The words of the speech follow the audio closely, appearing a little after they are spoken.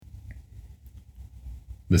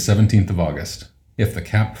The 17th of August. If the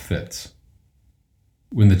cap fits.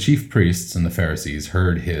 When the chief priests and the Pharisees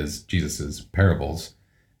heard Jesus' parables,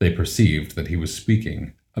 they perceived that he was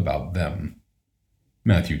speaking about them.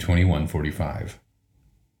 Matthew 21:45.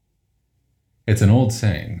 It's an old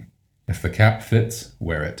saying, if the cap fits,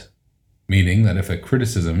 wear it, meaning that if a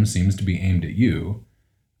criticism seems to be aimed at you,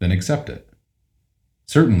 then accept it.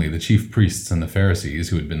 Certainly the chief priests and the Pharisees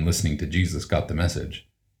who had been listening to Jesus got the message.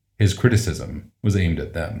 His criticism was aimed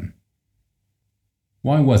at them.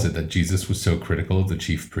 Why was it that Jesus was so critical of the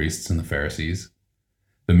chief priests and the Pharisees?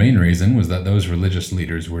 The main reason was that those religious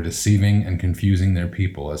leaders were deceiving and confusing their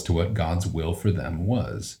people as to what God's will for them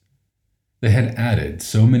was. They had added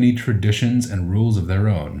so many traditions and rules of their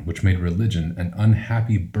own, which made religion an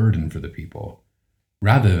unhappy burden for the people,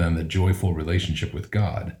 rather than the joyful relationship with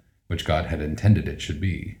God, which God had intended it should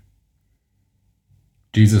be.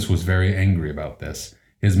 Jesus was very angry about this.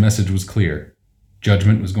 His message was clear.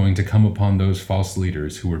 Judgment was going to come upon those false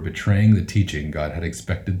leaders who were betraying the teaching God had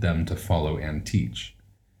expected them to follow and teach.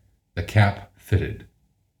 The cap fitted.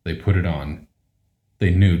 They put it on.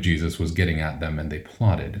 They knew Jesus was getting at them, and they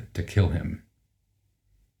plotted to kill him.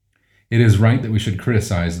 It is right that we should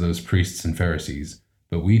criticize those priests and Pharisees,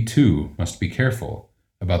 but we too must be careful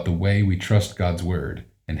about the way we trust God's word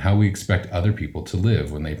and how we expect other people to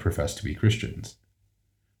live when they profess to be Christians.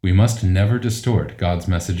 We must never distort God's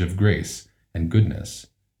message of grace and goodness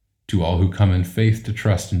to all who come in faith to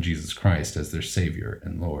trust in Jesus Christ as their Savior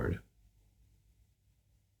and Lord.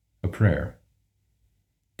 A prayer.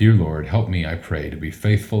 Dear Lord, help me, I pray, to be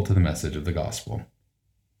faithful to the message of the gospel.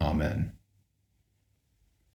 Amen.